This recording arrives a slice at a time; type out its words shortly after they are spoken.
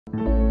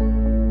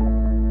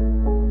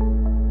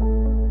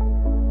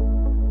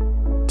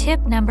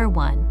Tip number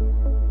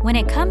 1. When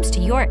it comes to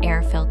your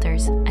air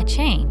filters, a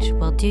change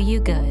will do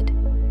you good.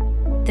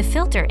 The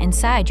filter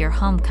inside your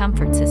home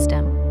comfort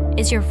system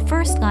is your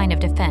first line of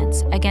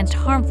defense against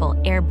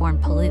harmful airborne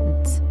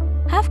pollutants.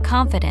 Have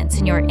confidence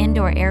in your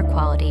indoor air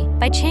quality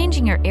by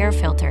changing your air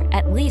filter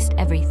at least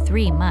every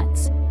 3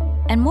 months,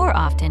 and more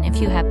often if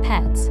you have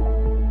pets.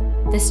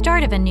 The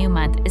start of a new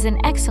month is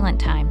an excellent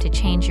time to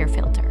change your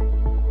filter.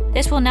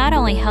 This will not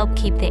only help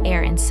keep the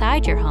air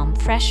inside your home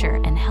fresher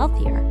and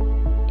healthier,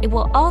 it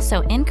will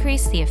also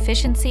increase the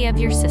efficiency of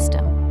your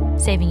system,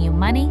 saving you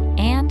money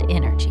and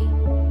energy.